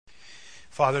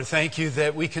Father, thank you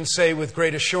that we can say with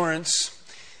great assurance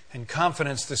and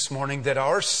confidence this morning that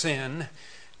our sin,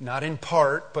 not in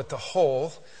part, but the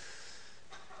whole,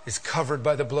 is covered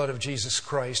by the blood of Jesus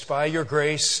Christ. By your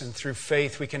grace and through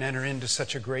faith, we can enter into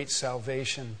such a great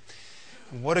salvation.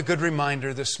 And what a good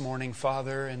reminder this morning,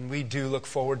 Father, and we do look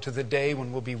forward to the day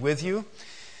when we'll be with you,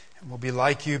 and we'll be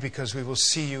like you because we will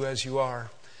see you as you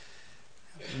are.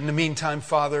 In the meantime,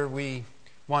 Father, we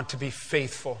want to be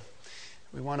faithful.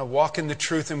 We want to walk in the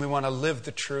truth and we want to live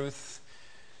the truth.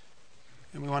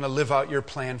 And we want to live out your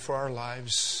plan for our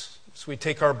lives. As we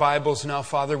take our Bibles now,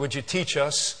 Father, would you teach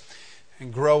us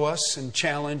and grow us and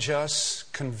challenge us,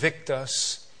 convict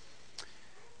us,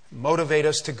 motivate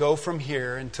us to go from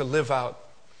here and to live out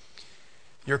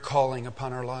your calling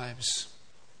upon our lives.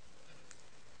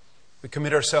 We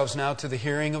commit ourselves now to the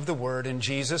hearing of the word in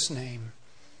Jesus' name.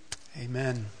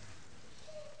 Amen.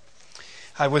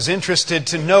 I was interested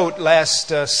to note last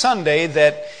Sunday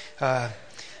that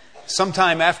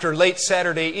sometime after late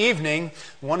Saturday evening,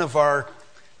 one of our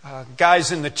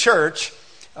guys in the church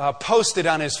posted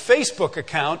on his Facebook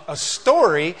account a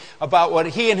story about what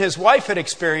he and his wife had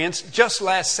experienced just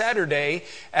last Saturday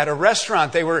at a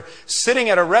restaurant. They were sitting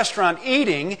at a restaurant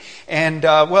eating, and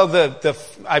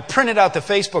I printed out the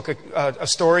Facebook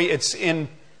story. It's in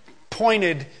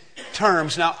pointed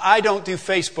terms. Now, I don't do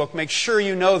Facebook. Make sure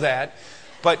you know that.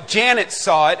 But Janet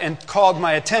saw it and called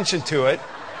my attention to it.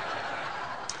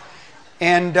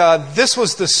 And this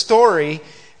was the story.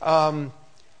 The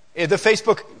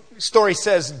Facebook story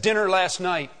says, dinner last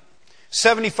night.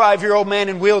 75-year-old man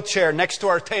in wheelchair next to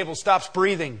our table stops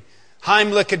breathing.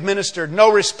 Heimlich administered,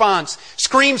 no response.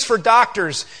 Screams for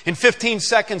doctors. In 15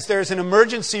 seconds, there's an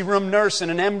emergency room nurse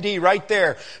and an MD right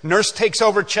there. Nurse takes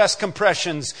over chest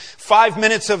compressions. 5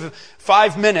 minutes.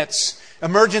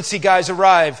 Emergency guys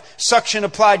arrive. Suction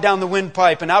applied down the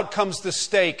windpipe, and out comes the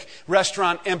steak.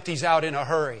 Restaurant empties out in a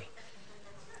hurry.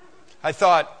 I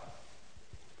thought,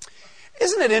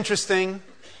 isn't it interesting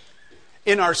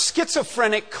in our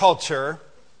schizophrenic culture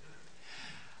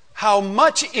how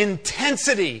much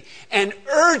intensity and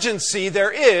urgency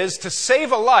there is to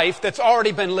save a life that's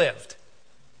already been lived?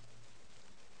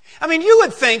 I mean, you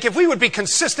would think, if we would be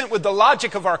consistent with the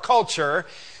logic of our culture,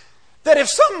 that if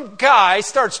some guy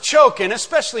starts choking,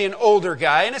 especially an older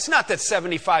guy, and it's not that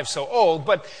 75 is so old,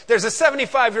 but there's a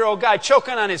 75-year-old guy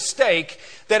choking on his steak,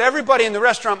 that everybody in the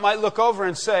restaurant might look over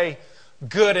and say,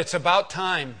 good, it's about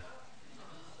time,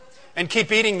 and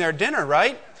keep eating their dinner,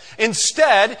 right?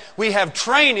 Instead, we have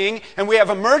training, and we have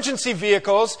emergency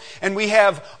vehicles, and we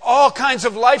have all kinds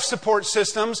of life support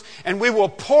systems, and we will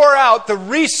pour out the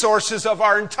resources of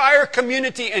our entire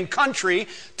community and country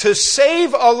to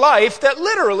save a life that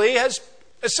literally has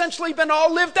essentially been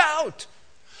all lived out.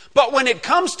 But when it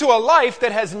comes to a life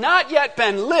that has not yet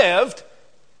been lived,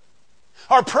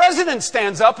 our president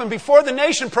stands up and before the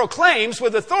nation proclaims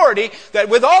with authority that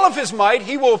with all of his might,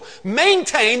 he will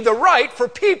maintain the right for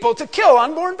people to kill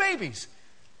unborn babies.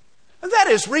 And that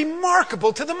is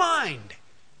remarkable to the mind.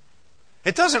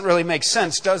 It doesn't really make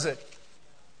sense, does it?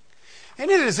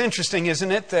 And it is interesting,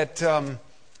 isn't it, that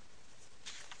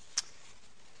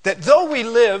though we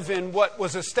live in what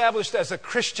was established as a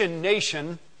Christian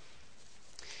nation,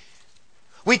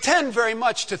 we tend very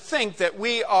much to think that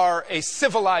we are a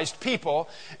civilized people.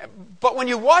 But when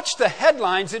you watch the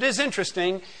headlines, it is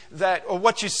interesting that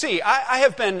what you see. I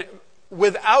have been,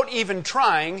 without even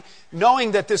trying,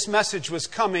 knowing that this message was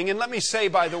coming. And let me say,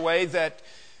 by the way, that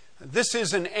this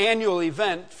is an annual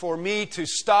event for me to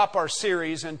stop our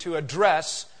series and to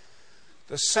address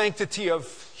the sanctity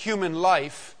of human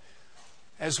life,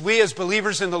 as we as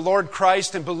believers in the Lord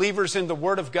Christ and believers in the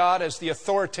Word of God as the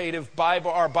authoritative Bible,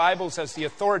 our Bibles as the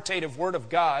authoritative Word of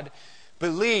God,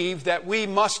 believe that we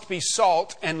must be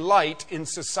salt and light in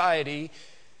society,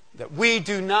 that we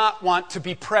do not want to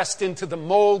be pressed into the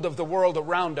mold of the world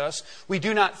around us. We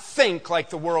do not think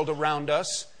like the world around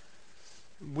us.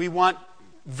 We want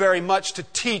very much to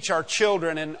teach our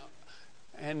children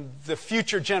and the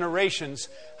future generations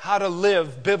how to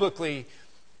live biblically,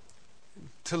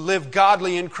 to live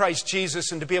godly in Christ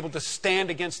Jesus, and to be able to stand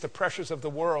against the pressures of the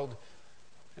world.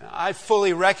 I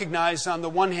fully recognize on the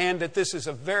one hand that this is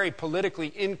a very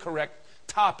politically incorrect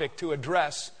topic to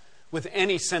address with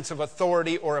any sense of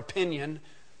authority or opinion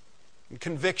and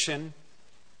conviction.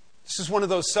 This is one of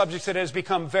those subjects that has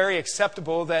become very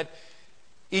acceptable, that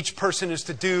each person is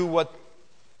to do what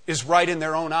is right in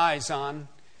their own eyes on.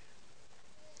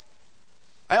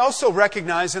 I also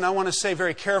recognize, and I want to say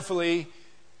very carefully,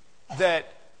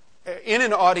 that in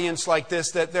an audience like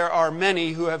this, that there are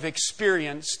many who have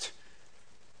experienced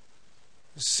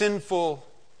sinful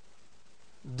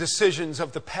decisions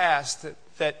of the past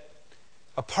that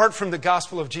apart from the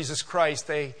gospel of Jesus Christ,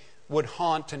 they would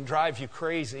haunt and drive you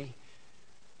crazy.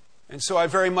 And so I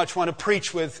very much want to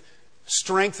preach with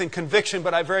strength and conviction,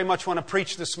 but I very much want to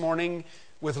preach this morning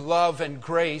with love and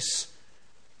grace.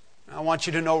 I want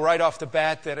you to know right off the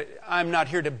bat that I'm not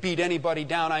here to beat anybody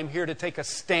down. I'm here to take a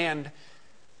stand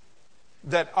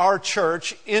that our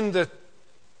church, in the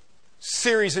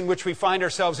series in which we find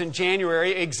ourselves in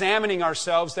January, examining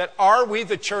ourselves, that are we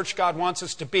the church God wants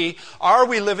us to be? Are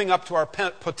we living up to our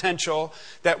potential?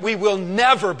 That we will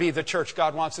never be the church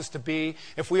God wants us to be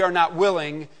if we are not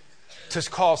willing to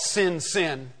call sin,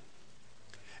 sin.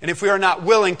 And if we are not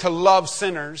willing to love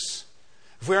sinners,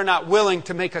 if we are not willing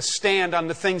to make a stand on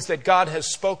the things that God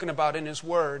has spoken about in His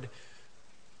Word,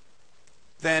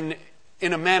 then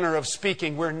in a manner of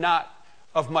speaking, we're not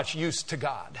of much use to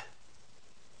God.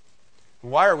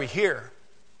 Why are we here?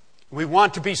 We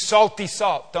want to be salty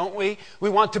salt, don't we? We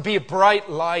want to be a bright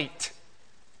light.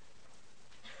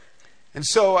 And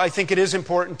so I think it is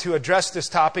important to address this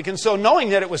topic. And so knowing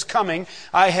that it was coming,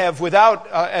 I have, without,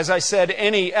 as I said,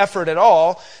 any effort at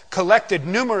all, collected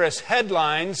numerous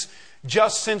headlines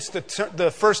just since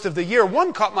the first of the year.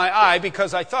 One caught my eye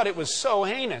because I thought it was so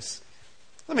heinous.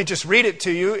 Let me just read it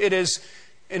to you. It is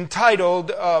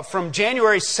entitled from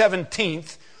January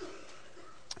 17th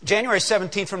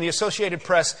from the Associated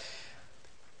Press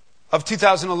of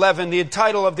 2011. The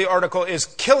title of the article is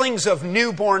 "Killings of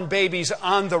Newborn Babies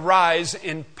on the Rise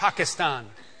in Pakistan."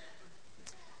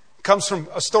 It comes from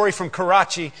a story from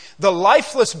Karachi. The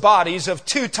lifeless bodies of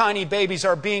two tiny babies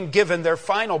are being given their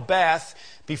final bath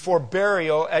before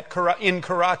burial in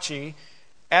Karachi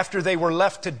after they were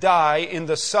left to die in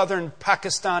the southern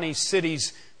Pakistani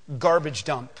city's garbage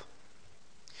dump.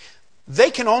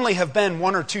 They can only have been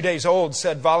 1 or 2 days old,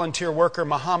 said volunteer worker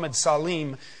Muhammad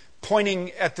Salim,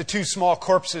 pointing at the two small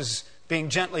corpses being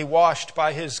gently washed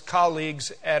by his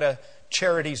colleagues at a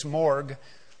charity's morgue.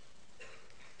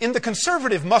 In the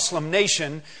conservative Muslim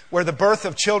nation, where the birth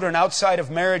of children outside of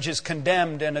marriage is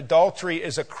condemned and adultery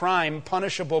is a crime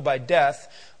punishable by death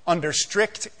under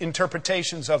strict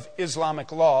interpretations of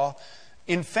Islamic law,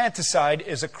 infanticide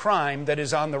is a crime that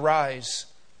is on the rise.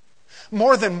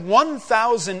 More than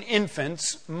 1,000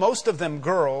 infants, most of them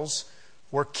girls,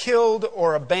 were killed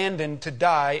or abandoned to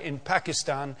die in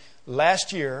Pakistan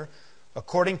last year,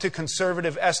 according to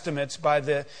conservative estimates by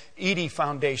the Edie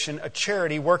Foundation, a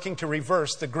charity working to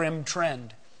reverse the grim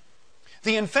trend.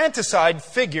 The infanticide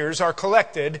figures are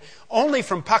collected only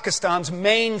from Pakistan's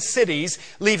main cities,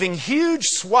 leaving huge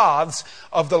swaths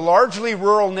of the largely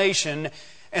rural nation,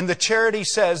 and the charity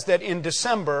says that in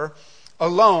December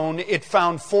alone, it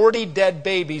found 40 dead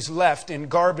babies left in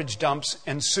garbage dumps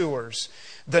and sewers.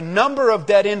 The number of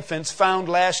dead infants found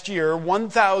last year,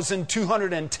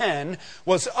 1,210,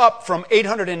 was up from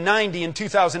 890 in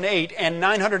 2008 and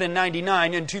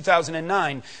 999 in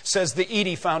 2009, says the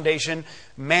Edie Foundation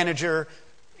manager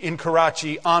in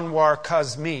Karachi, Anwar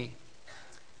Kazmi.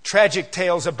 Tragic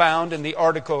tales abound, and the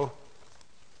article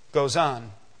goes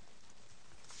on.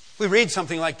 We read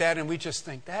something like that and we just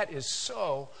think, that is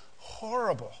so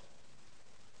horrible.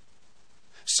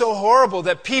 So horrible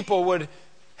that people would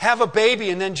have a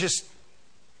baby and then just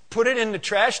put it in the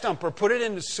trash dump or put it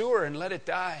in the sewer and let it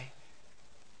die.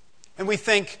 And we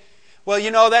think,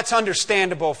 well, that's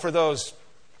understandable for those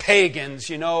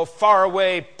pagans, far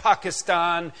away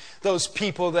Pakistan, those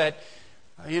people that,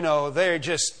 they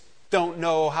just don't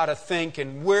know how to think,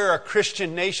 and we're a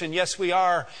Christian nation. Yes, we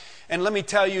are. And let me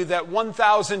tell you that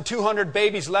 1,200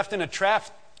 babies left in a trash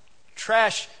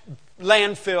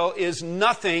landfill is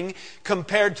nothing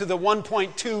compared to the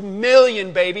 1.2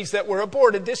 million babies that were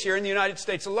aborted this year in the United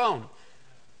States alone.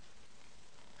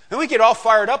 And we get all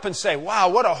fired up and say, wow,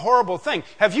 what a horrible thing.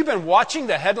 Have you been watching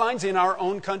the headlines in our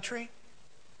own country?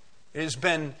 It has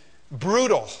been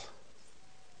brutal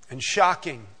and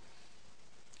shocking.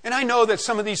 And I know that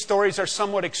some of these stories are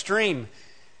somewhat extreme.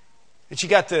 But you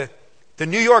got the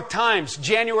New York Times,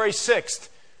 January 6th,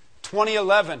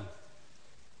 2011.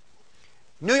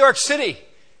 New York City.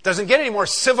 Doesn't get any more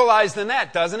civilized than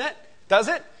that, doesn't it? Does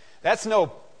it? That's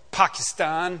no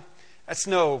Pakistan. That's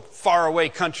no faraway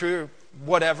country or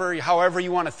whatever, however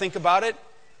you want to think about it.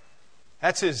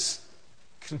 That's as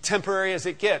contemporary as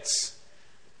it gets.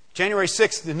 January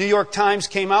 6th, the New York Times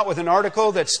came out with an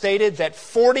article that stated that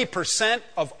 40%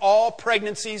 of all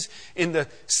pregnancies in the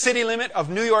city limit of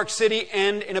New York City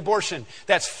end in abortion.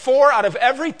 That's 4 out of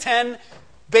every 10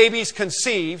 babies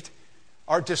conceived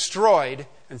are destroyed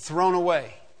and thrown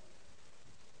away.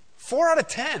 4 out of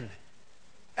 10.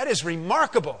 That is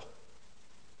remarkable.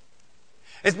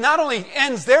 It not only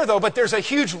ends there, though, but there's a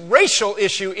huge racial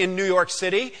issue in New York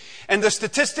City, and the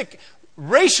statistic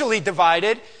racially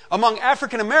divided among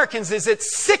African Americans is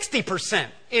it's 60%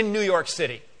 in New York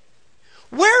City.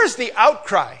 Where is the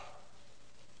outcry?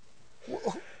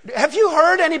 Have you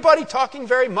heard anybody talking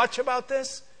very much about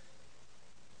this?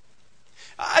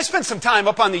 I spent some time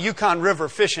up on the Yukon River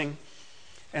fishing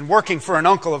and working for an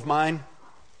uncle of mine.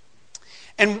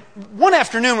 And one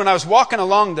afternoon when I was walking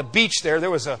along the beach there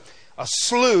was a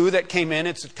slough that came in.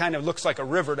 It kind of looks like a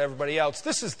river to everybody else.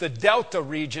 This is the delta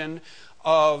region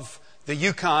of the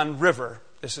Yukon River.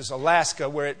 This is Alaska,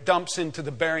 where it dumps into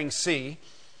the Bering Sea.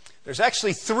 There's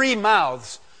actually 3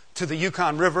 mouths to the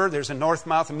Yukon River. There's a north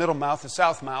mouth, a middle mouth, a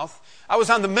south mouth. I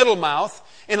was on the middle mouth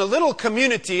in a little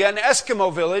community, an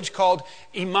Eskimo village called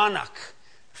Imanak.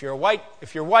 If you're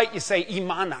white, you say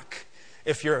Imanak.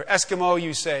 If you're Eskimo,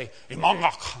 you say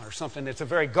Imanak or something. It's a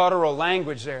very guttural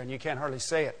language there, and you can't hardly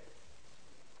say it.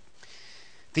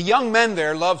 The young men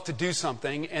there love to do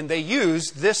something, and they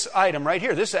use this item right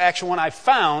here. This is the actual one I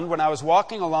found when I was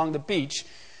walking along the beach.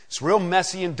 It's real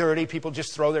messy and dirty. People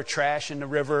just throw their trash in the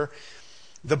river.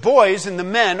 The boys and the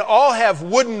men all have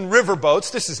wooden river boats.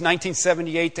 This is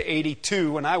 1978 to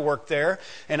 82 when I worked there,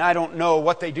 and I don't know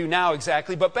what they do now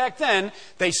exactly, but back then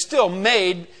they still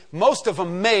most of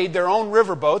them made their own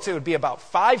river boats. It would be about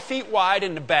 5 feet wide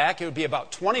in the back. It would be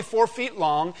about 24 feet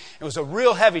long. It was a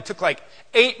real heavy. It took like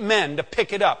 8 men to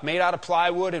pick it up, made out of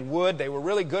plywood and wood. They were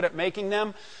really good at making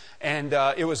them. And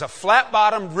it was a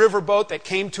flat-bottomed riverboat that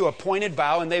came to a pointed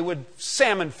bow, and they would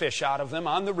salmon fish out of them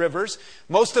on the rivers.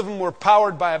 Most of them were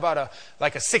powered by about a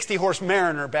 60-horse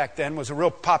Mariner back then, was a real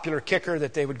popular kicker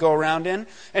that they would go around in.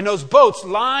 And those boats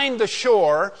lined the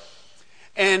shore.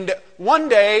 And one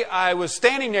day I was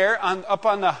standing there up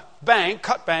on the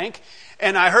cut bank,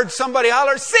 and I heard somebody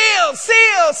holler, "Seal,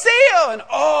 seal, seal!" And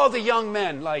all the young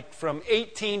men, like from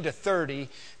 18 to 30,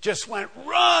 just went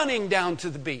running down to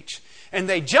the beach. And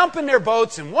they jump in their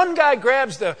boats, and one guy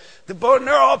grabs the boat, and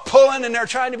they're all pulling, and they're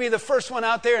trying to be the first one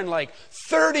out there, and like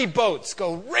 30 boats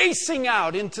go racing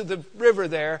out into the river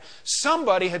there.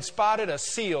 Somebody had spotted a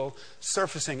seal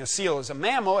surfacing. A seal is a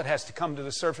mammal. It has to come to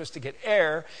the surface to get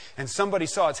air, and somebody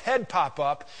saw its head pop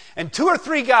up, and 2 or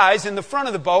 3 guys in the front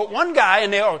of the boat, one guy,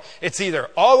 and it's either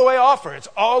all the way off or it's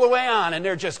all the way on, and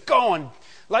they're just going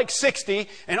like 60,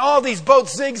 and all these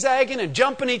boats zigzagging and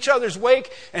jumping each other's wake,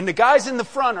 and the guys in the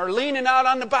front are leaning out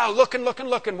on the bow, looking,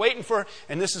 waiting for,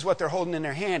 and this is what they're holding in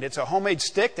their hand. It's a homemade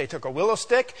stick. They took a willow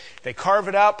stick, they carve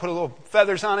it out, put a little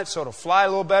feathers on it so it'll fly a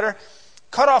little better,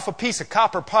 cut off a piece of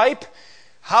copper pipe,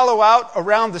 hollow out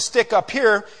around the stick up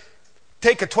here,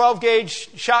 take a 12-gauge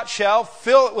shot shell,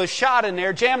 fill it with shot in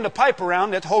there, jam the pipe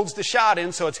around that holds the shot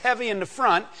in so it's heavy in the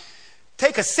front,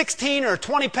 take a 16 or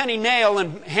 20 penny nail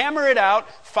and hammer it out,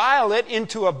 file it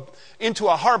into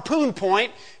a harpoon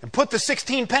point, and put the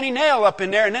 16 penny nail up in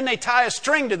there, and then they tie a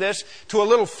string to this to a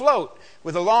little float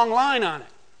with a long line on it.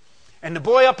 And the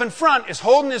boy up in front is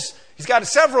holding he's got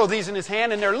several of these in his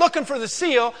hand, and they're looking for the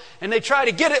seal, and they try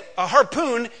to get a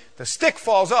harpoon. The stick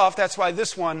falls off. That's why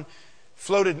this one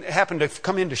happened to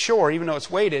come into shore, even though it's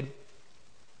weighted.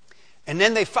 And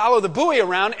then they follow the buoy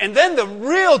around, and then the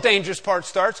real dangerous part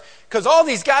starts, because all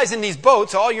these guys in these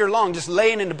boats all year long just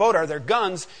laying in the boat are their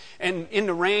guns, and in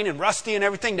the rain and rusty and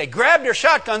everything. They grab their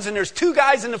shotguns, and there's 2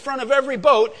 guys in the front of every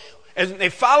boat, and they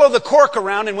follow the cork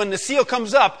around, and when the seal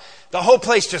comes up, the whole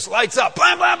place just lights up.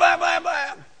 Blam, blam, blam, blam,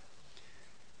 blam.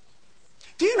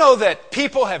 Do you know that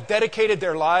people have dedicated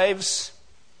their lives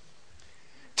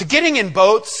to getting in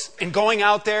boats and going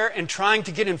out there and trying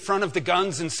to get in front of the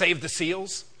guns and save the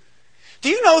seals? Do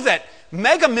you know that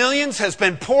mega millions has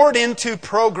been poured into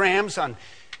programs on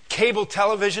cable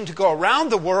television to go around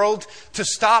the world to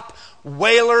stop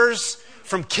whalers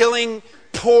from killing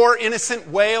poor innocent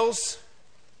whales?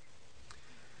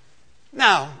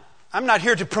 Now, I'm not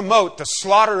here to promote the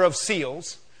slaughter of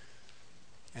seals,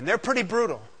 and they're pretty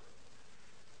brutal.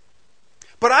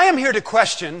 But I am here to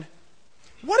question,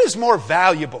 what is more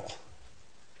valuable?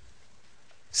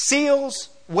 Seals,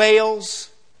 whales,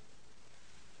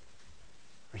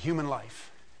 or human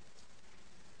life?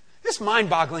 It's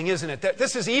mind-boggling, isn't it, that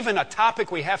this is even a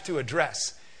topic we have to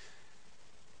address.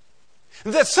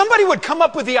 That somebody would come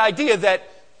up with the idea that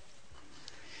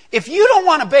if you don't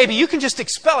want a baby, you can just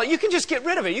expel it. You can just get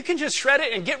rid of it. You can just shred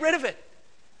it and get rid of it.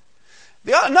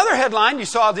 Another headline you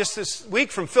saw this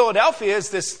week from Philadelphia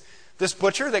is this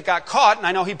butcher that got caught, and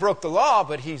I know he broke the law,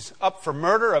 but he's up for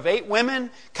murder of 8 women,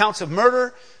 counts of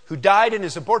murder, who died in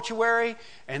his abortuary,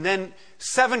 and then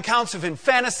 7 counts of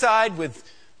infanticide with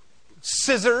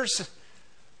scissors.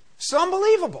 It's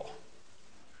unbelievable.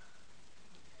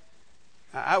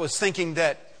 I was thinking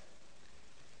that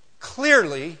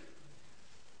clearly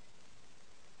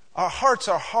our hearts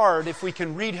are hard if we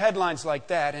can read headlines like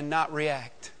that and not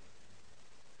react.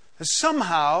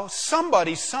 Somehow,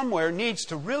 somebody somewhere needs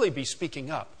to really be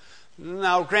speaking up.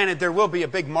 Now, granted, there will be a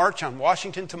big march on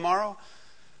Washington tomorrow,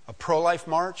 a pro-life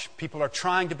march. People are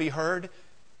trying to be heard.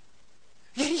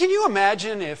 Can you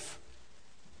imagine if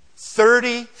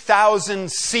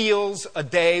 30,000 seals a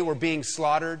day were being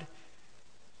slaughtered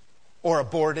or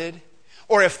aborted?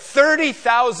 Or if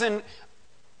 30,000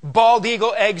 bald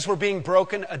eagle eggs were being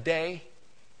broken a day?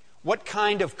 What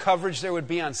kind of coverage there would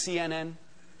be on CNN?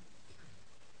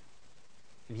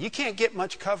 You can't get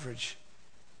much coverage.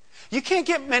 You can't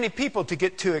get many people to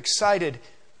get too excited.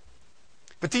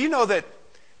 But do you know that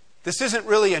this isn't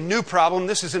really a new problem?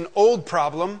 This is an old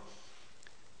problem.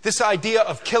 This idea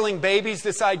of killing babies,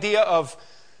 this idea of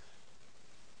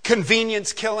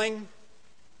convenience killing,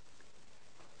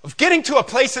 of getting to a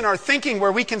place in our thinking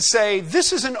where we can say,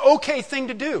 this is an okay thing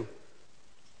to do.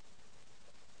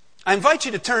 I invite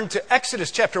you to turn to Exodus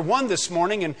chapter 1 this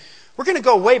morning, and we're going to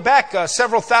go way back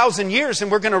several thousand years,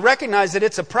 and we're going to recognize that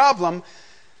it's a problem.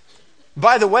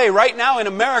 By the way, right now in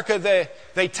America,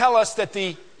 they tell us that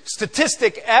the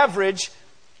statistic average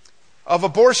of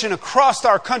abortion across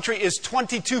our country is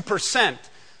 22%.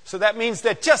 So that means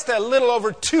that just a little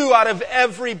over 2 out of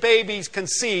every baby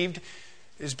conceived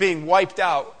is being wiped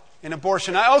out in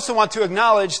abortion. I also want to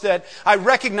acknowledge that I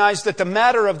recognize that the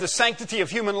matter of the sanctity of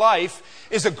human life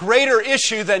is a greater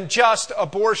issue than just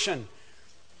abortion.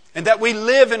 And that we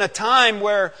live in a time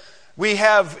where we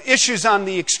have issues on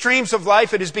the extremes of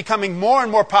life. It is becoming more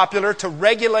and more popular to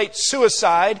regulate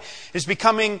suicide. It is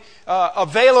becoming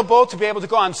available to be able to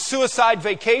go on suicide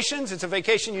vacations. It's a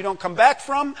vacation you don't come back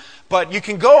from, but you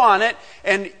can go on it,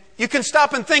 and you can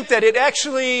stop and think that it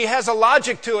actually has a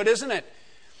logic to it, isn't it?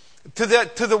 To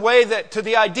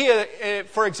the idea,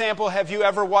 for example, have you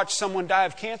ever watched someone die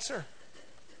of cancer?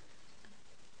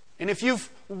 And if you've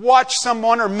watched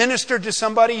someone or ministered to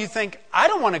somebody, you think, I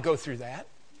don't want to go through that.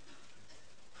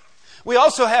 We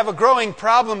also have a growing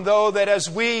problem, though, that as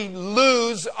we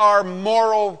lose our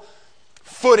moral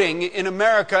footing in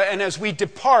America, and as we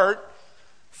depart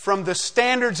from the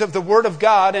standards of the Word of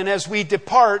God, and as we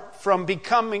depart from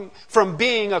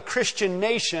being a Christian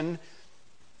nation,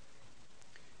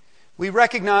 we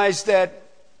recognize that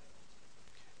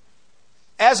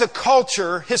as a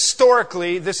culture,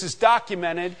 historically, this is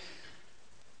documented,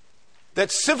 that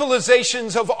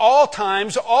civilizations of all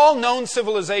times, all known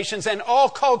civilizations and all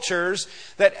cultures,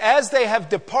 that as they have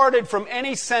departed from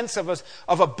any sense of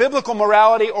a biblical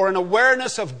morality or an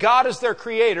awareness of God as their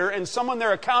creator and someone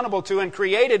they're accountable to and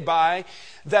created by,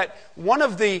 that one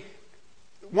of the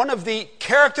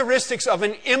characteristics of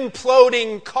an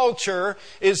imploding culture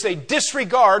is a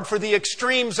disregard for the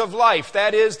extremes of life.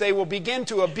 That is, they will begin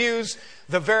to abuse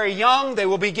the very young, they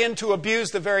will begin to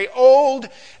abuse the very old,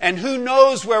 and who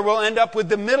knows where we'll end up with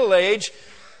the middle age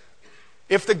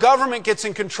if the government gets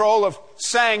in control of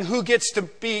saying who gets to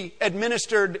be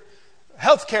administered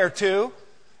health care to.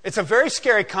 It's a very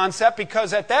scary concept,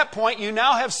 because at that point you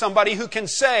now have somebody who can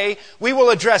say, we will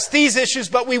address these issues,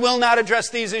 but we will not address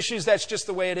these issues. That's just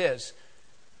the way it is.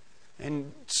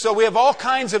 And so we have all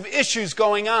kinds of issues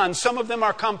going on. Some of them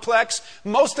are complex.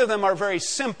 Most of them are very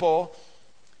simple.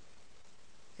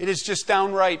 It is just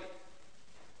downright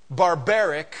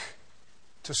barbaric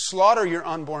to slaughter your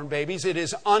unborn babies. It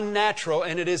is unnatural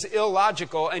and it is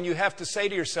illogical. And you have to say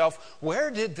to yourself, where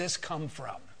did this come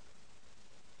from?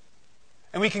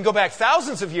 And we can go back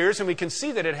thousands of years and we can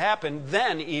see that it happened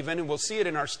then even, and we'll see it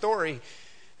in our story.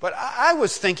 But I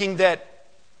was thinking that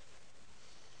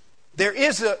there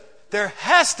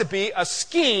has to be a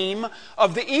scheme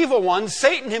of the evil one.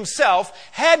 Satan himself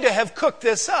had to have cooked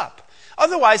this up.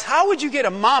 Otherwise, how would you get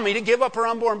a mommy to give up her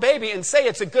unborn baby and say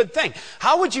it's a good thing?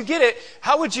 How would you get it?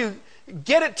 How would you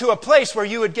get it to a place where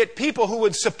you would get people who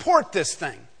would support this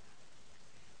thing?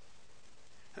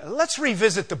 Let's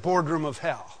revisit the boardroom of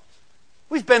hell.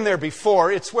 We've been there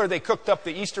before. It's where they cooked up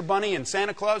the Easter Bunny and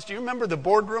Santa Claus. Do you remember the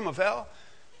boardroom of hell?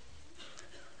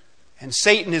 And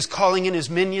Satan is calling in his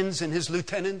minions and his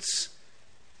lieutenants.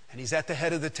 And he's at the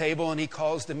head of the table and he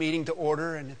calls the meeting to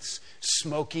order. And it's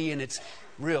smoky and it's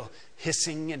real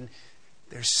hissing and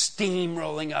there's steam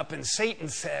rolling up. And Satan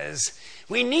says,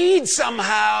 we need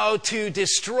somehow to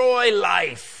destroy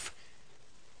life.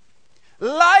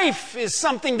 Life is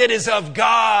something that is of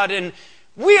God, and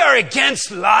we are against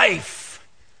life.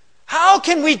 How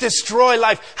can we destroy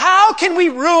life? How can we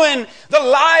ruin the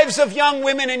lives of young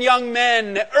women and young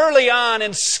men early on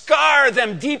and scar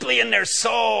them deeply in their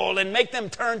soul and make them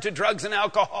turn to drugs and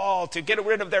alcohol to get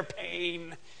rid of their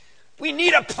pain? We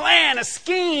need a plan, a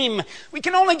scheme. We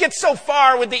can only get so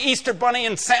far with the Easter Bunny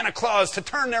and Santa Claus to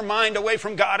turn their mind away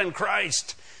from God and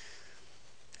Christ.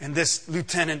 And this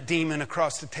lieutenant demon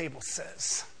across the table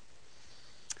says,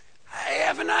 I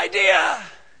have an idea.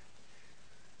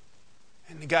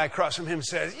 And the guy across from him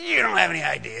says, you don't have any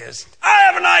ideas. I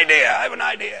have an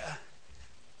idea.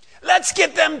 Let's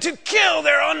get them to kill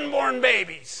their unborn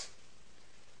babies.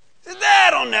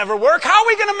 That'll never work. How are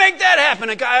we going to make that happen?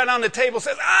 A guy on the table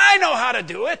says, I know how to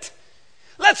do it.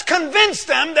 Let's convince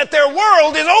them that their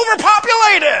world is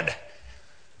overpopulated.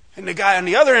 And the guy on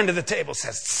the other end of the table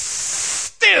says,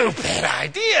 stupid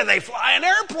idea. They fly in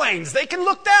airplanes. They can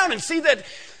look down and see that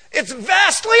it's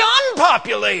vastly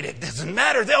unpopulated. Doesn't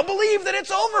matter. They'll believe that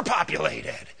it's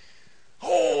overpopulated.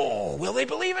 Oh, will they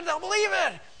believe it? They'll believe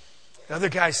it. The other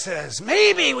guy says,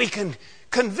 maybe we can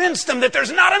convince them that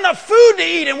there's not enough food to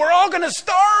eat and we're all going to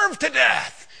starve to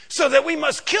death, so that we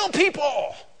must kill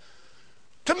people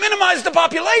to minimize the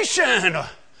population.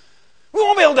 We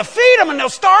won't be able to feed them and they'll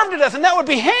starve to death, and that would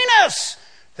be heinous.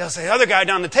 They'll say, the other guy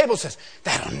down the table says,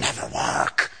 that'll never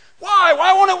work. Why?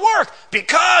 Why won't it work?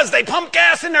 Because they pump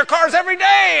gas in their cars every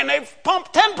day and they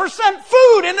pump 10%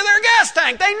 food into their gas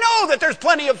tank. They know that there's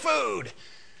plenty of food.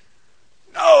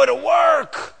 No, it'll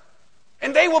work.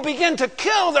 And they will begin to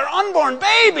kill their unborn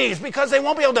babies because they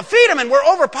won't be able to feed them, and we're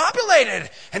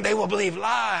overpopulated, and they will believe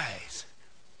lies.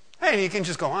 Hey, you can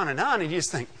just go on, and you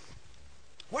just think,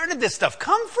 where did this stuff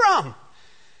come from?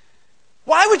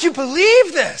 Why would you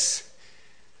believe this?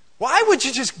 Why would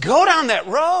you just go down that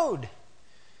road?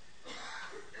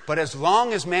 But as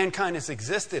long as mankind has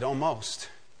existed, almost,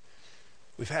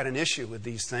 we've had an issue with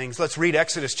these things. Let's read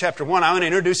Exodus chapter 1. I want to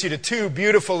introduce you to two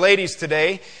beautiful ladies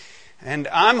today. And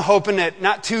I'm hoping that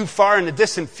not too far in the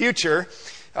distant future,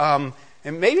 and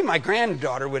maybe my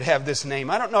granddaughter would have this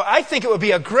name. I don't know. I think it would be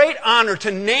a great honor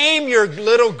to name your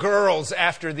little girls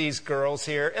after these girls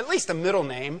here, at least a middle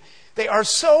name. They are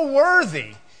so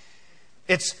worthy.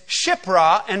 It's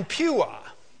Shiphrah and Puah.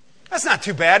 That's not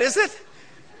too bad, is it?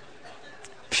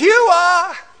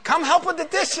 Puah! Come help with the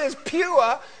dishes,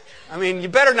 Puah. I mean, you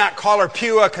better not call her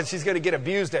Puah because she's going to get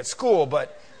abused at school,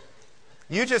 but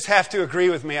you just have to agree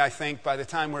with me, I think, by the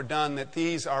time we're done, that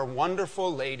these are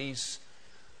wonderful ladies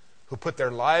who put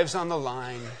their lives on the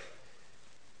line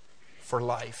for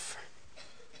life.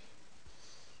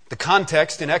 The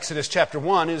context in Exodus chapter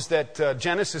 1 is that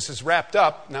Genesis is wrapped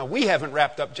up. Now, we haven't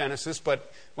wrapped up Genesis,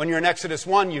 but when you're in Exodus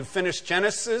 1, you've finished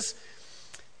Genesis.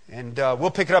 And we'll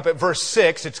pick it up at verse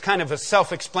 6. It's kind of a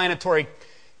self-explanatory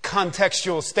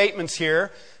contextual statements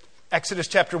here. Exodus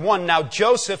chapter 1, now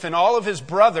Joseph and all of his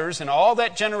brothers and all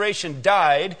that generation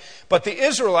died, but the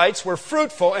Israelites were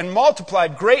fruitful and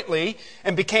multiplied greatly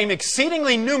and became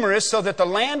exceedingly numerous, so that the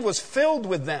land was filled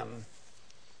with them.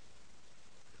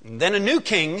 And then a new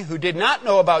king who did not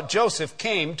know about Joseph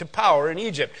came to power in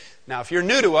Egypt. Now, if you're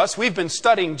new to us, we've been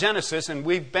studying Genesis and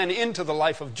we've been into the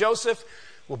life of Joseph.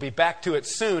 We'll be back to it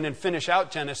soon and finish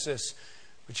out Genesis.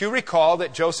 But you recall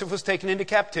that Joseph was taken into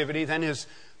captivity, then his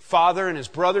father and his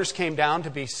brothers came down to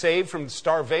be saved from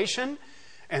starvation,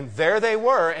 and there they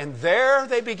were, and there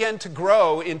they began to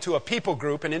grow into a people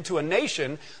group and into a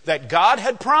nation that God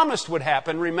had promised would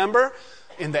happen. Remember,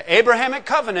 in the Abrahamic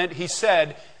covenant, he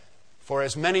said, for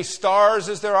as many stars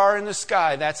as there are in the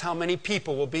sky, that's how many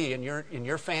people will be in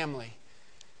your family.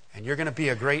 And you're going to be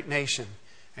a great nation,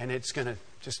 and it's going to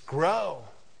just grow.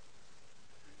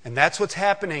 And that's what's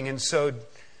happening. And so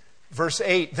verse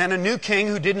 8, then a new king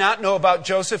who did not know about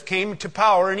Joseph came to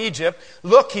power in Egypt.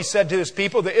 Look, he said to his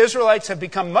people, the Israelites have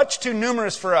become much too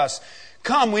numerous for us.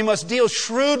 Come, we must deal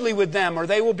shrewdly with them, or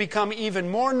they will become even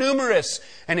more numerous.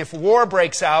 And if war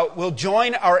breaks out, we'll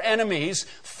join our enemies,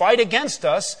 fight against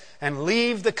us, and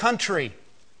leave the country.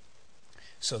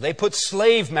 So they put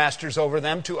slave masters over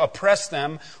them to oppress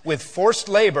them with forced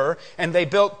labor, and they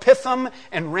built Pithom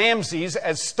and Ramses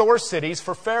as store cities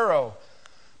for Pharaoh.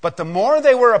 But the more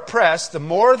they were oppressed, the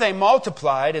more they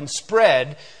multiplied and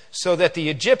spread, so that the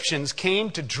Egyptians came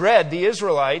to dread the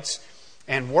Israelites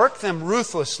and worked them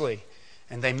ruthlessly.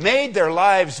 And they made their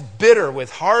lives bitter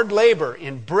with hard labor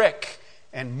in brick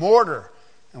and mortar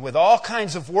and with all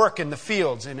kinds of work in the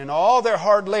fields. And in all their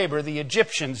hard labor, the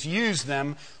Egyptians used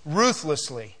them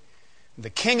ruthlessly. The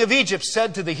king of Egypt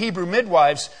said to the Hebrew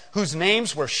midwives, whose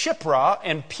names were Shiphrah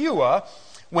and Puah,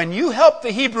 when you help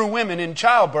the Hebrew women in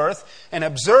childbirth and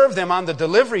observe them on the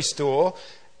delivery stool,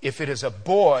 if it is a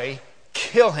boy,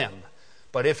 kill him.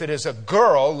 But if it is a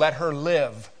girl, let her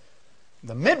live.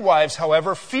 The midwives,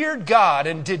 however, feared God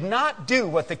and did not do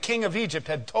what the king of Egypt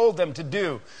had told them to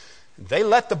do. They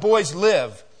let the boys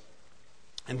live.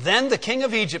 And then the king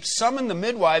of Egypt summoned the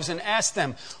midwives and asked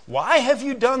them, "Why have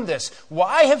you done this?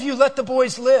 Why have you let the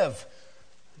boys live?"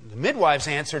 The midwives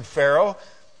answered Pharaoh,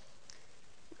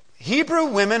 "Hebrew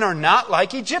women are not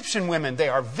like Egyptian women. They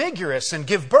are vigorous and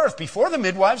give birth before the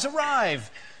midwives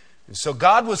arrive." And so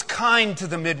God was kind to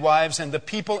the midwives, and the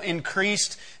people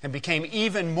increased and became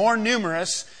even more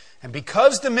numerous. And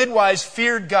because the midwives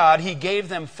feared God, He gave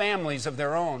them families of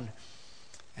their own.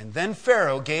 And then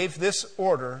Pharaoh gave this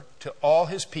order to all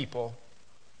his people: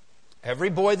 "Every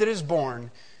boy that is born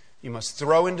you must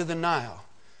throw into the Nile,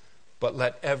 but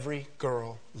let every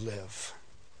girl live."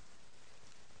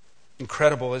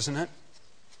 Incredible, isn't it?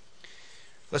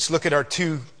 Let's look at our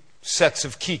two sets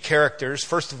of key characters.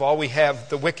 First of all, we have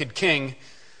the wicked king.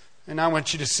 And I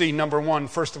want you to see, number one,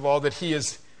 first of all, that he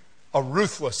is a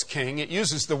ruthless king. It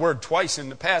uses the word twice in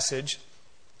the passage.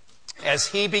 As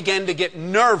he began to get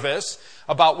nervous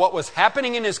about what was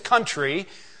happening in his country,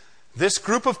 this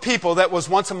group of people that was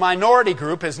once a minority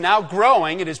group is now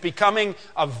growing. It is becoming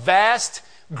a vast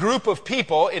group of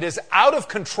people. It is out of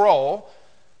control.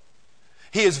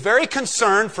 He is very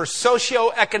concerned for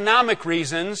socio-economic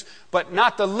reasons, but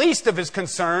not the least of his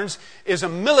concerns is a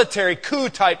military coup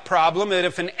type problem, that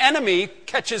if an enemy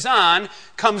catches on,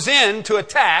 comes in to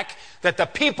attack, that the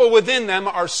people within them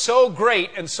are so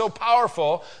great and so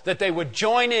powerful that they would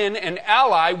join in and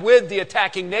ally with the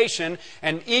attacking nation,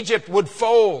 and Egypt would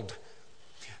fold.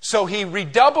 So he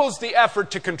redoubles the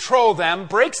effort to control them,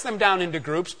 breaks them down into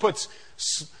groups, puts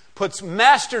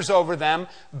masters over them,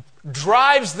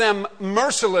 drives them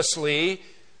mercilessly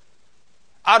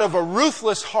out of a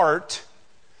ruthless heart.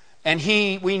 And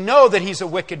we know that he's a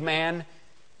wicked man.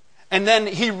 And then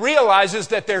he realizes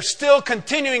that they're still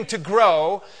continuing to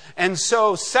grow. And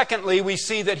so, secondly, we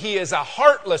see that he is a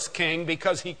heartless king,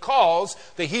 because he calls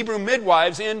the Hebrew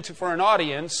midwives in for an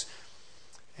audience.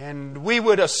 And we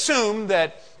would assume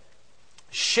that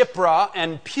Shiphrah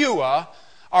and Puah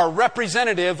are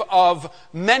representative of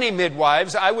many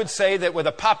midwives. I would say that with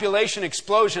a population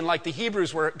explosion like the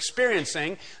Hebrews were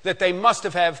experiencing, that they must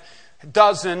have had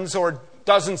dozens or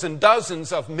dozens and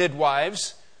dozens of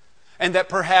midwives, and that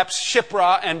perhaps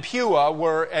Shiphrah and Puah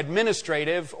were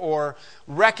administrative or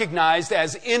recognized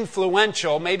as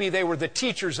influential. Maybe they were the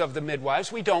teachers of the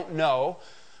midwives. We don't know.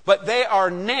 But they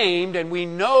are named, and we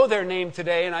know their name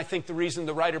today, and I think the reason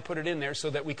the writer put it in there so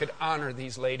that we could honor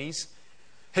these ladies.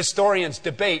 Historians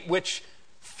debate which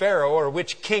Pharaoh or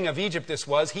which king of Egypt this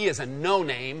was. He is a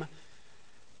no-name.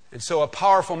 And so a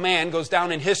powerful man goes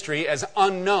down in history as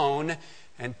unknown,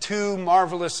 and two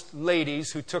marvelous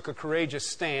ladies who took a courageous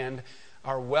stand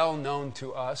are well known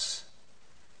to us.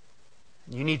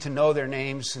 You need to know their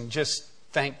names and just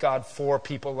thank God for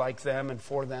people like them and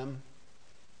for them.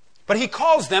 But he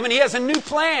calls them, and he has a new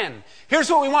plan. Here's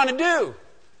what we want to do.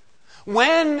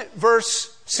 When,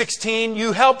 verse 16,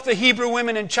 you help the Hebrew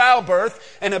women in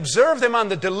childbirth and observe them on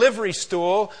the delivery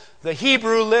stool. The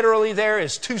Hebrew literally there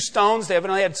is 2 stones. They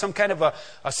evidently had some kind of a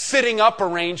sitting up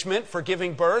arrangement for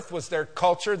giving birth, was their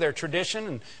culture, their tradition,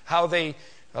 and how they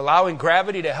allowing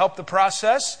gravity to help the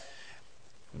process.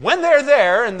 When they're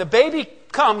there and the baby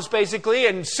comes, basically,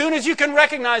 and as soon as you can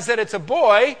recognize that it's a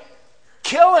boy,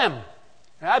 kill him.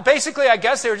 Basically, I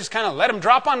guess they were just kind of let him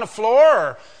drop on the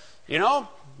floor, or,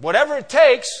 whatever it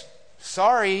takes.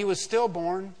 Sorry, he was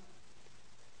stillborn.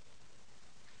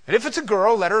 And if it's a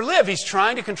girl, let her live. He's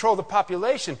trying to control the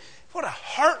population. What a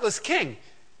heartless king.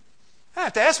 I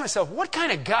have to ask myself, what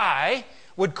kind of guy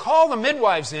would call the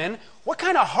midwives in? What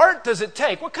kind of heart does it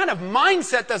take? What kind of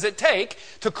mindset does it take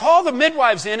to call the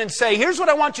midwives in and say, here's what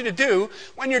I want you to do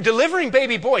when you're delivering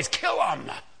baby boys, kill them?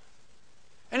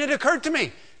 And it occurred to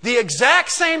me, the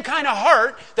exact same kind of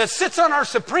heart that sits on our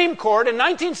Supreme Court in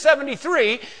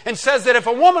 1973 and says that if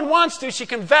a woman wants to, she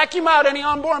can vacuum out any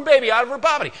unborn baby out of her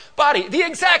body. The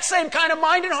exact same kind of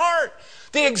mind and heart.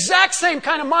 The exact same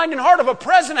kind of mind and heart of a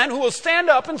president who will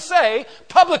stand up and say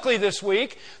publicly this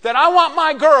week that I want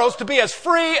my girls to be as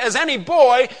free as any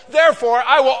boy. Therefore,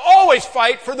 I will always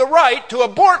fight for the right to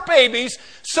abort babies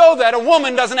so that a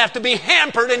woman doesn't have to be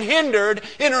hampered and hindered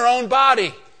in her own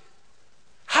body.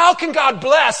 How can God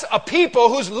bless a people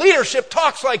whose leadership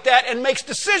talks like that and makes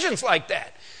decisions like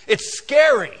that? It's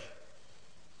scary.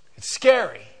 It's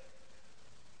scary.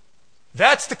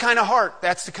 That's the kind of heart.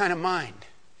 That's the kind of mind.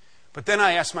 But then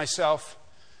I ask myself,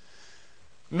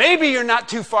 maybe you're not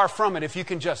too far from it if you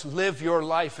can just live your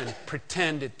life and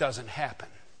pretend it doesn't happen.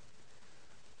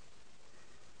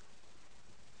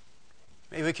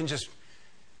 Maybe we can just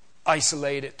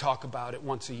isolate it, talk about it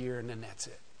once a year, and then that's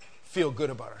it. Feel good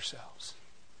about ourselves.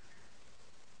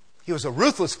 He was a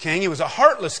ruthless king. He was a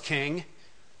heartless king.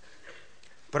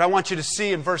 But I want you to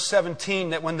see in verse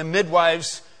 17 that when the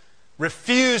midwives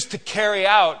refused to carry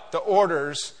out the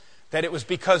orders, that it was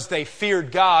because they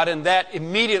feared God, and that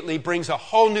immediately brings a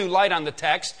whole new light on the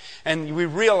text, and we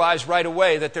realize right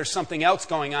away that there's something else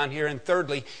going on here. And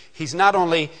thirdly, he's not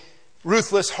only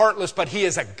ruthless, heartless, but he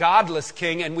is a godless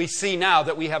king, and we see now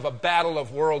that we have a battle of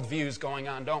worldviews going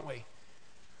on, don't we?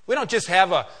 We don't just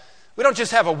have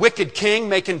a wicked king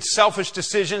making selfish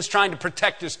decisions, trying to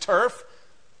protect his turf.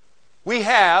 We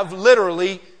have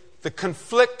literally the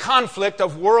conflict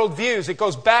of worldviews. It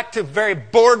goes back to the very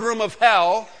boardroom of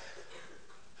hell,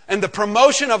 and the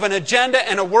promotion of an agenda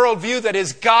and a worldview that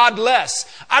is godless.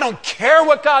 I don't care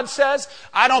what God says.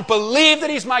 I don't believe that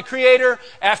He's my creator.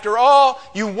 After all,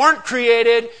 you weren't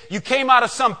created. You came out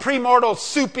of some premortal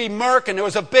soupy murk, and there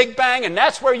was a big bang, and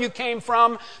that's where you came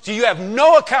from. So you have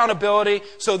no accountability.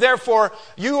 So therefore,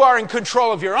 you are in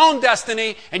control of your own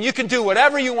destiny, and you can do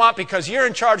whatever you want because you're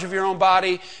in charge of your own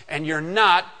body, and you're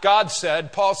not. God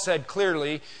said, Paul said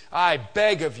clearly, I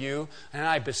beg of you and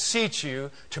I beseech you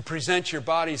to present your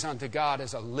bodies unto God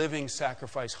as a living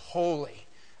sacrifice, holy,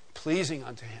 pleasing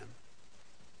unto Him.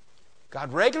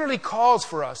 God regularly calls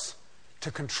for us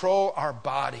to control our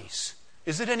bodies.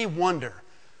 Is it any wonder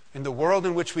in the world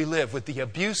in which we live with the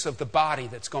abuse of the body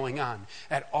that's going on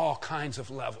at all kinds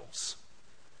of levels?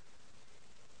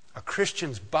 A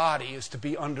Christian's body is to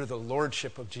be under the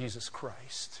lordship of Jesus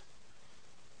Christ.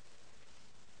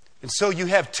 And so you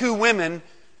have two women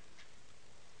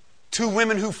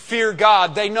who fear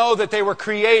God. They know that they were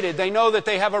created. They know that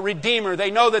they have a Redeemer.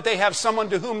 They know that they have someone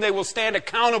to whom they will stand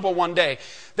accountable one day.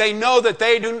 They know that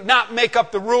they do not make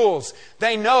up the rules.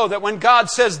 They know that when God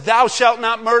says, thou shalt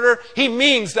not murder, He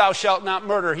means thou shalt not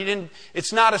murder.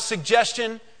 It's not a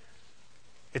suggestion.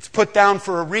 It's put down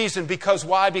for a reason. Because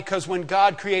why? Because when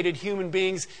God created human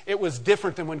beings, it was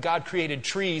different than when God created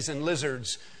trees and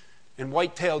lizards and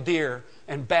white-tailed deer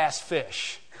and bass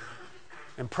fish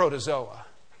and protozoa.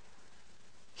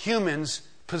 Humans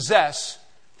possess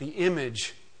the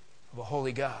image of a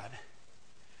holy God.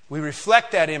 We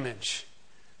reflect that image,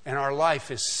 and our life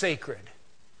is sacred.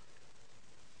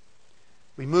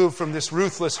 We move from this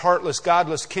ruthless, heartless,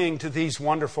 godless king to these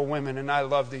wonderful women, and I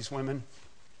love these women.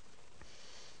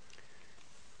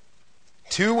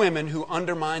 Two women who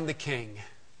undermined the king.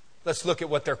 Let's look at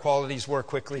what their qualities were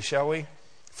quickly, shall we?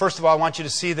 First of all, I want you to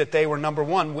see that they were, number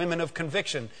one, women of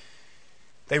conviction.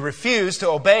 They refused to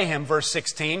obey him, verse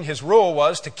 16. His rule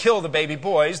was to kill the baby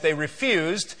boys. They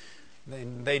refused.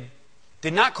 They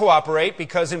did not cooperate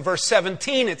because in verse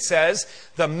 17 it says,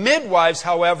 the midwives,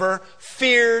 however,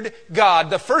 feared God.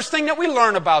 The first thing that we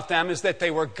learn about them is that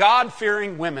they were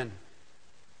God-fearing women.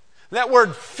 That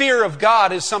word fear of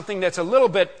God is something that's a little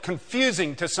bit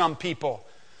confusing to some people.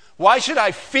 Why should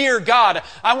I fear God?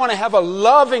 I want to have a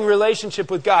loving relationship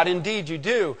with God. Indeed, you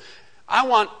do. I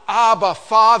want Abba,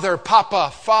 Father,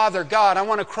 Papa, Father, God. I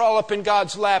want to crawl up in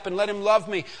God's lap and let Him love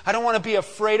me. I don't want to be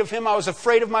afraid of Him. I was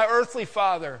afraid of my earthly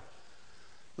father.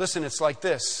 Listen, it's like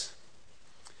this.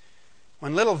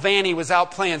 When little Vanny was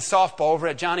out playing softball over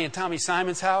at Johnny and Tommy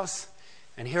Simon's house,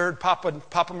 and he heard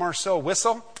Papa Marceau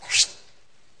whistle,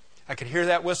 I could hear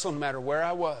that whistle no matter where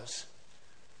I was.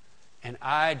 And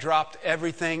I dropped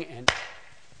everything and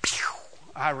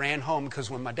I ran home,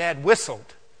 because when my dad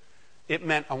whistled, it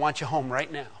meant, I want you home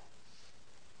right now.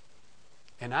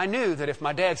 And I knew that if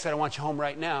my dad said, I want you home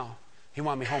right now, he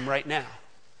wanted me home right now.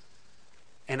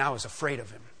 And I was afraid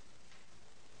of him.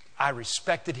 I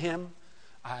respected him.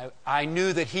 I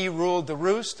knew that he ruled the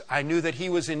roost. I knew that he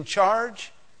was in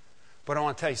charge. But I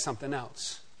want to tell you something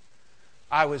else.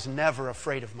 I was never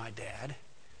afraid of my dad.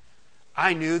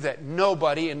 I knew that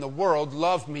nobody in the world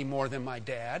loved me more than my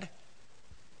dad.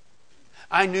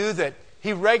 I knew that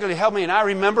he regularly helped me, and I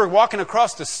remember walking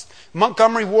across the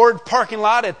Montgomery Ward parking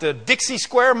lot at the Dixie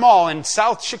Square Mall in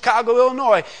South Chicago,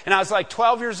 Illinois, and I was like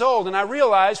 12 years old, and I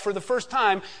realized for the first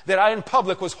time that I in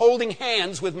public was holding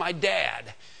hands with my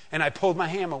dad, and I pulled my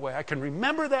hand away. I can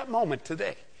remember that moment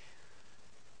today.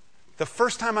 The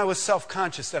first time I was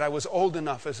self-conscious that I was old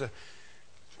enough as a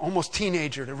almost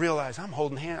teenager to realize I'm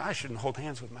holding hands. I shouldn't hold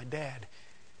hands with my dad.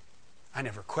 I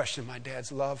never questioned my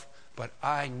dad's love, but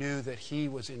I knew that he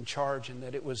was in charge and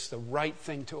that it was the right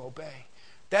thing to obey.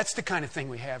 That's the kind of thing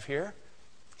we have here.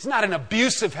 He's not an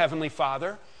abusive Heavenly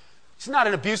Father. He's not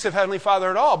an abusive Heavenly Father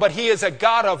at all, but He is a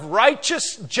God of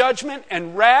righteous judgment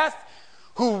and wrath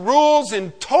who rules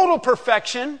in total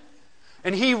perfection,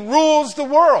 and He rules the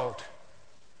world.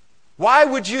 Why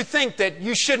would you think that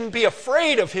you shouldn't be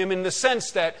afraid of Him in the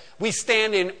sense that we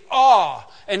stand in awe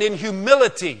and in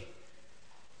humility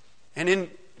and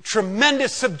in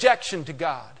tremendous subjection to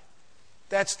God?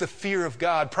 That's the fear of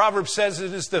God. Proverbs says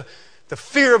it is the The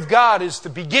fear of God is the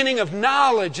beginning of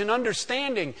knowledge and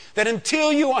understanding. That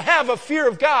until you have a fear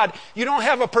of God, you don't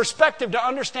have a perspective to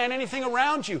understand anything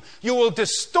around you. You will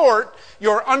distort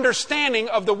your understanding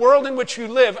of the world in which you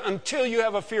live until you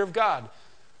have a fear of God.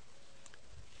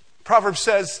 Proverbs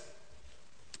says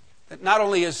that not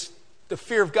only is the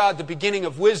fear of God the beginning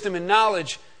of wisdom and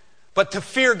knowledge, but to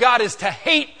fear God is to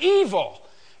hate evil.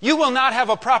 You will not have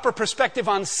a proper perspective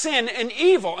on sin and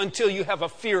evil until you have a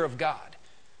fear of God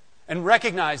and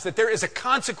recognize that there is a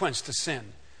consequence to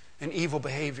sin and evil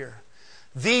behavior.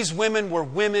 These women were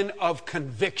women of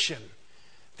conviction.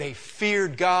 They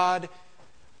feared God.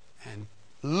 And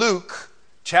Luke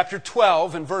chapter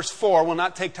 12 and verse 4, we'll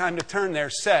not take time to turn there,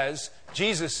 says,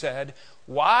 Jesus said,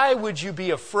 "Why would you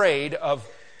be afraid of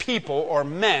people or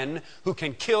men who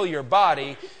can kill your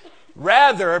body?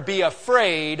 Rather be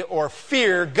afraid or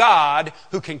fear God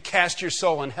who can cast your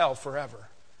soul in hell forever."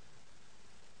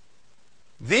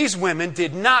 These women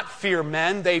did not fear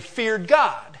men, they feared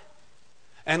God.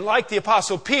 And like the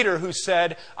Apostle Peter who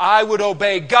said, "I would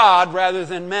obey God rather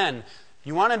than men."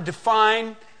 You want to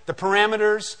define the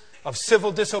parameters of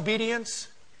civil disobedience?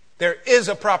 There is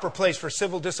a proper place for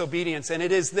civil disobedience, and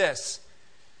it is this.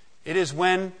 It is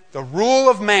when the rule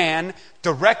of man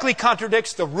directly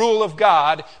contradicts the rule of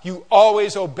God, you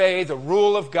always obey the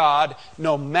rule of God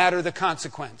no matter the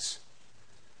consequence.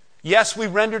 Yes, we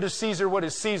render to Caesar what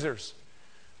is Caesar's.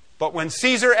 But when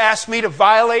Caesar asks me to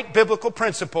violate biblical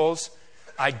principles,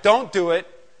 I don't do it.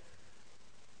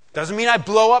 Doesn't mean I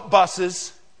blow up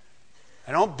buses.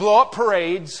 I don't blow up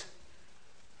parades.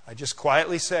 I just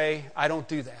quietly say, I don't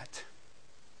do that.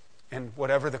 And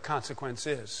whatever the consequence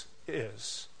is.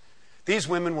 These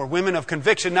women were women of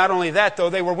conviction. Not only that,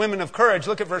 though, they were women of courage.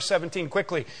 Look at verse 17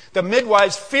 quickly. The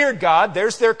midwives feared God.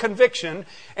 There's their conviction.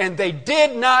 And they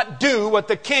did not do what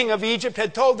the king of Egypt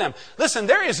had told them. Listen,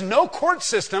 there is no court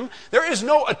system. There is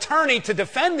no attorney to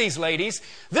defend these ladies.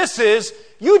 This is,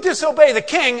 you disobey the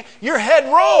king, your head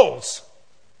rolls.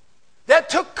 That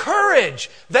took courage.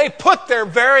 They put their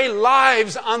very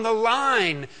lives on the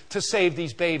line to save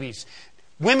these babies.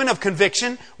 Women of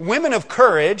conviction, women of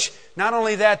courage. Not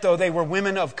only that, though, they were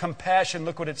women of compassion.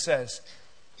 Look what it says.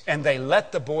 And they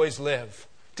let the boys live.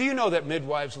 Do you know that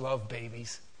midwives love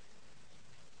babies?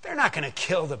 They're not going to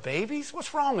kill the babies.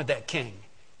 What's wrong with that king?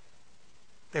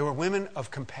 They were women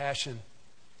of compassion.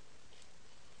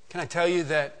 Can I tell you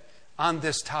that on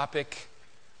this topic,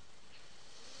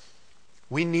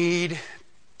 we need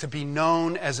to be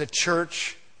known as a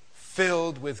church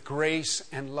filled with grace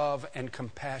and love and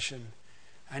compassion.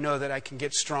 I know that I can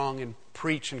get strong and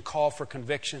preach and call for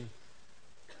conviction.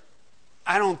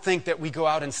 I don't think that we go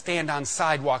out and stand on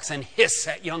sidewalks and hiss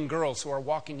at young girls who are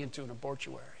walking into an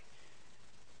abortuary.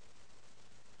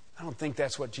 I don't think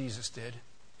that's what Jesus did.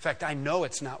 In fact, I know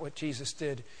it's not what Jesus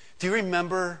did. Do you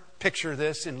remember, picture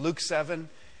this in Luke 7?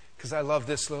 Because I love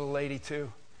this little lady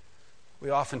too. We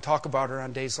often talk about her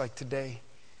on days like today.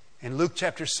 In Luke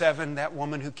chapter 7, that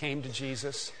woman who came to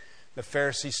Jesus, the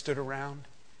Pharisees stood around.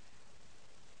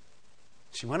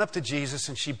 She went up to Jesus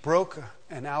and she broke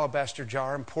an alabaster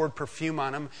jar and poured perfume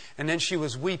on him. And then she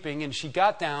was weeping and she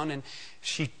got down and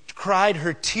she cried.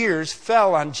 Her tears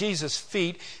fell on Jesus'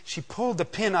 feet. She pulled the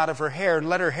pin out of her hair and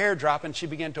let her hair drop, and she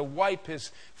began to wipe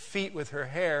his feet with her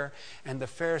hair. And the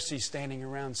Pharisees standing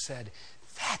around said,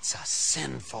 "That's a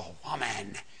sinful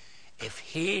woman. If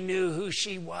he knew who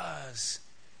she was,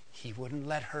 he wouldn't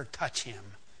let her touch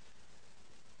him."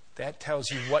 That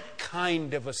tells you what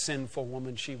kind of a sinful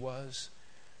woman she was.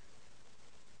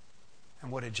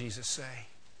 And what did Jesus say?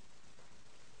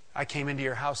 "I came into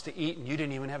your house to eat, and you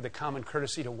didn't even have the common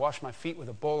courtesy to wash my feet with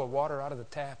a bowl of water out of the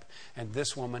tap. And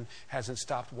this woman hasn't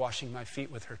stopped washing my feet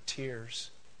with her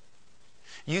tears."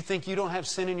 You think you don't have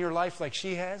sin in your life like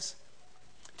she has?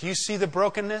 Do you see the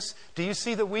brokenness? Do you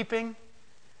see the weeping?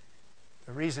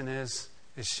 The reason is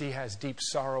she has deep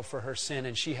sorrow for her sin,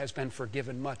 and she has been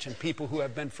forgiven much. And people who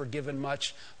have been forgiven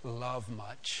much love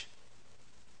much.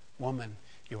 Woman,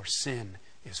 your sin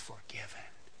is forgiven.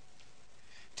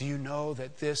 Do you know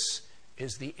that this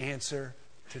is the answer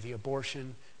to the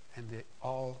abortion and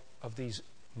all of these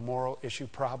moral issue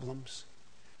problems?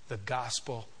 The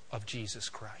gospel of Jesus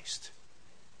Christ.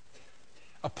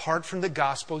 Apart from the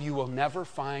gospel, you will never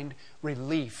find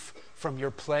relief from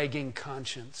your plaguing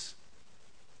conscience.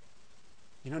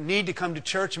 You don't need to come to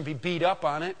church and be beat up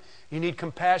on it. You need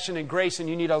compassion and grace, and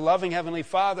you need a loving Heavenly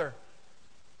Father.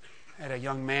 I had a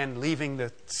young man leaving the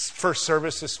first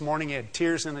service this morning. He had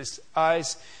tears in his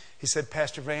eyes. He said,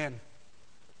 "Pastor Van,"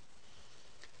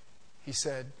 he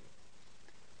said,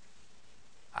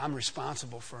 "I'm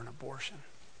responsible for an abortion.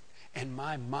 And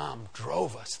my mom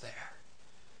drove us there.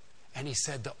 And he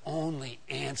said, the only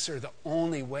answer, the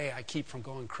only way I keep from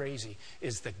going crazy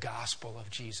is the gospel of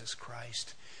Jesus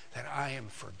Christ, that I am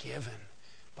forgiven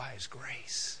by his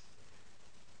grace.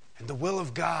 And the will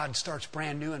of God starts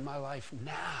brand new in my life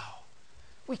now.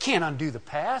 We can't undo the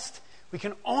past. We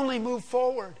can only move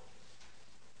forward.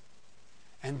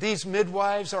 And these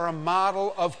midwives are a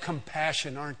model of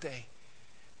compassion, aren't they?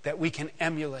 That we can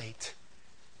emulate.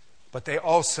 But they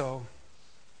also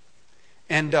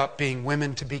end up being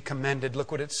women to be commended.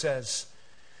 Look what it says.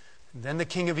 And then the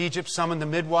king of Egypt summoned the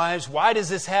midwives. Why does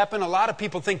this happen? A lot of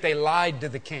people think they lied to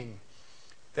the king.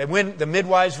 That when the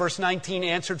midwives, verse 19,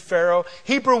 answered Pharaoh,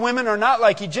 Hebrew women are not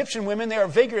like Egyptian women. They are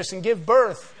vigorous and give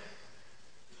birth.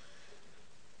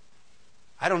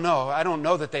 I don't know. I don't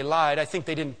know that they lied. I think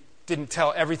they didn't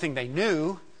tell everything they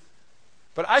knew.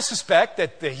 But I suspect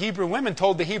that the Hebrew women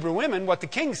told the Hebrew women what the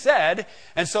king said.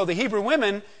 And so the Hebrew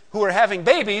women who were having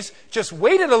babies just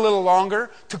waited a little longer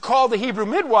to call the Hebrew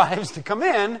midwives to come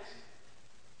in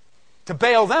to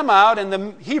bail them out. And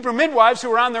the Hebrew midwives who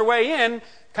were on their way in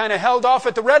kind of held off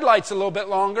at the red lights a little bit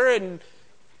longer. And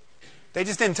they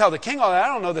just didn't tell the king all that. I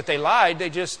don't know that they lied. They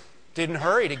just didn't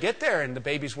hurry to get there. And the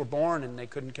babies were born and they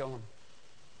couldn't kill them.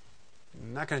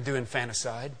 I'm not going to do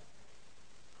infanticide.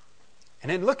 And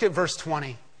then look at verse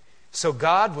 20. So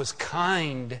God was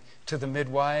kind to the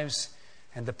midwives,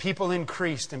 and the people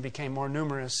increased and became more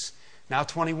numerous. Now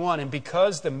 21. And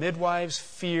because the midwives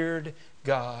feared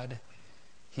God,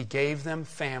 he gave them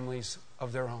families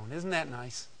of their own. Isn't that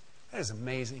nice? That is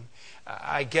amazing.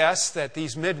 I guess that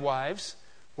these midwives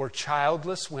were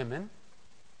childless women.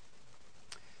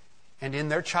 And in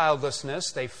their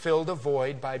childlessness, they filled a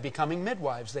void by becoming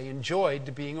midwives. They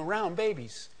enjoyed being around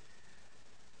babies.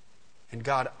 And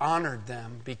God honored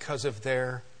them because of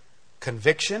their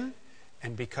conviction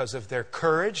and because of their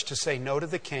courage to say no to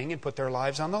the king and put their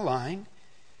lives on the line.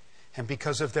 And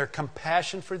because of their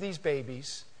compassion for these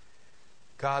babies,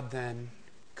 God then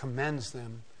commends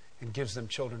them and gives them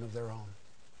children of their own.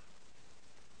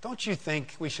 Don't you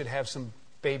think we should have some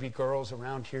baby girls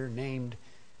around here named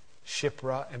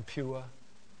Shipra and Pua?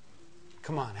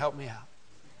 Come on, help me out.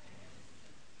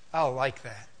 I'll like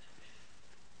that.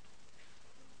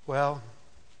 Well,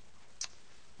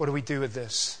 what do we do with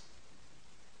this?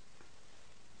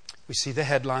 We see the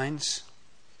headlines.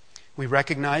 We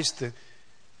recognize the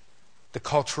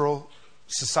cultural,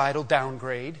 societal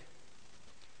downgrade.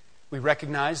 We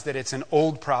recognize that it's an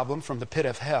old problem from the pit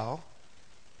of hell.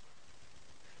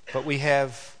 But we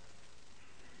have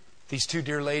these two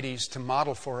dear ladies to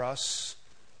model for us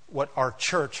what our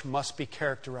church must be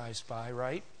characterized by,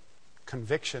 right?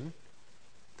 Conviction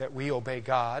that we obey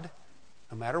God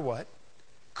no matter what.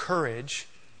 Courage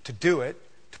to do it,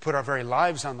 to put our very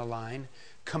lives on the line.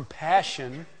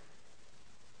 Compassion,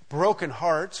 broken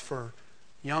hearts for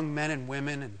young men and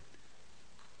women and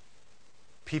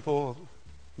people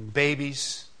and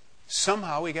babies.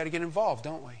 Somehow we got to get involved,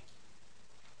 don't we?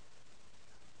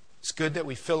 It's good that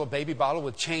we fill a baby bottle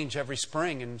with change every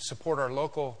spring and support our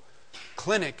local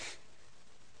clinic.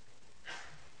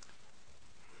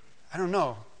 I don't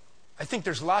know. I think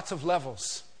there's lots of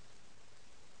levels.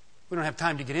 We don't have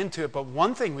time to get into it, but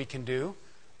one thing we can do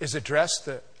is address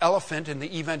the elephant in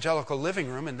the evangelical living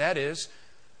room, and that is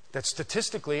that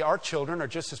statistically our children are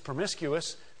just as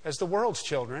promiscuous as the world's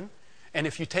children. And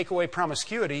if you take away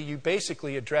promiscuity, you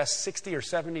basically address 60 or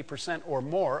 70% or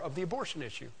more of the abortion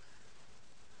issue.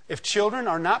 If children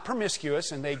are not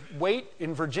promiscuous and they wait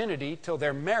in virginity till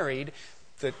they're married,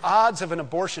 the odds of an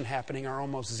abortion happening are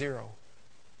almost zero.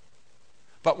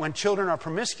 But when children are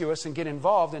promiscuous and get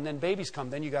involved and then babies come,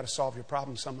 then you got to solve your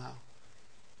problem somehow.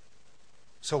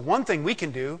 So one thing we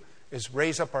can do is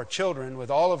raise up our children with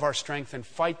all of our strength and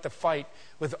fight the fight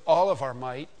with all of our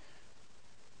might,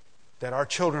 that our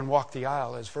children walk the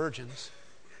aisle as virgins.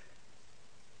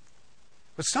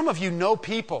 But some of you know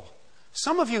people.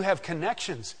 Some of you have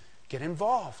connections. Get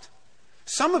involved.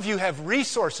 Some of you have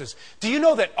resources. Do you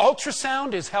know that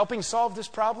ultrasound is helping solve this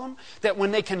problem? That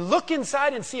when they can look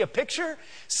inside and see a picture,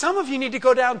 some of you need to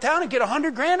go downtown and get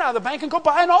 $100,000 out of the bank and go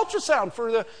buy an ultrasound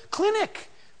for the clinic.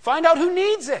 Find out who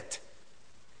needs it.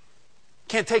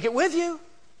 Can't take it with you.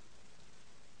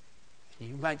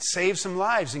 You might save some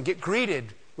lives and get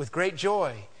greeted with great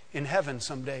joy in heaven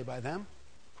someday by them.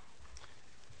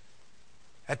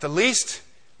 At the least,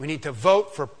 we need to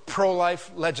vote for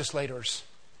pro-life legislators.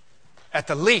 At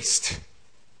the least.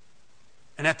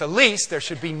 And at the least, there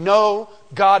should be no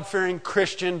God-fearing,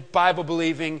 Christian,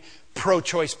 Bible-believing,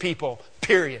 pro-choice people.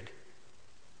 Period.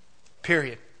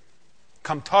 Period.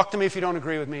 Come talk to me if you don't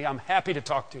agree with me. I'm happy to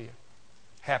talk to you.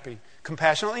 Happy.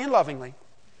 Compassionately and lovingly.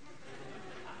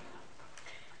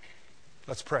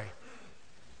 Let's pray.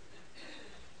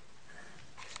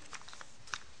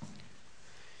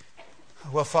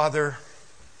 Well, Father,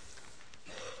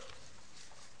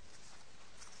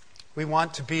 we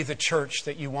want to be the church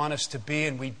that you want us to be,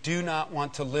 and we do not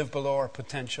want to live below our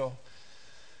potential.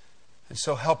 And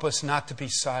so help us not to be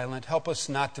silent. Help us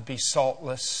not to be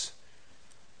saltless.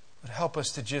 But help us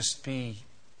to just be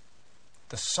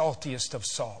the saltiest of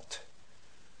salt.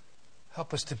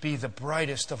 Help us to be the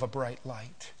brightest of a bright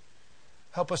light.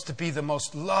 Help us to be the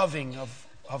most loving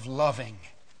of loving.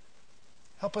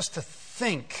 Help us to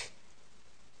think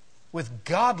with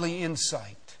godly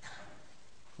insight,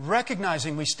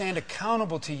 recognizing we stand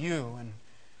accountable to you and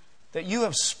that you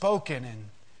have spoken. And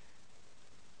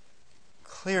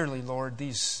clearly, Lord,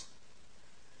 these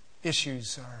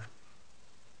issues are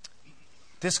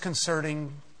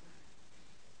disconcerting.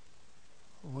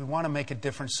 We want to make a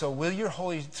difference. So will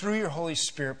through your Holy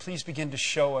Spirit, please begin to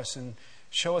show us and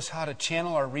show us how to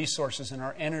channel our resources and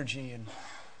our energy. And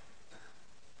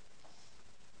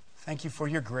thank you for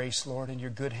your grace, Lord, and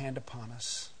your good hand upon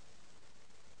us.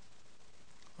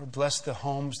 Lord, bless the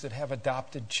homes that have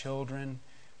adopted children,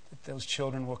 that those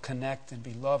children will connect and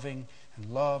be loving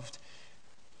and loved.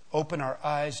 Open our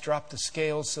eyes, drop the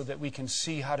scales so that we can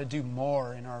see how to do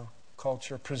more in our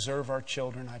culture. Preserve our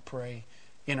children, I pray,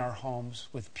 in our homes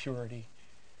with purity.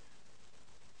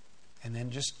 And then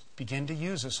just begin to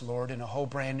use us, Lord, in a whole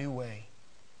brand new way.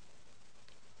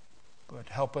 But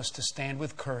help us to stand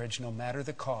with courage no matter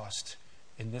the cost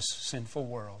in this sinful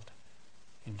world.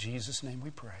 In Jesus' name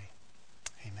we pray.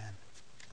 Amen.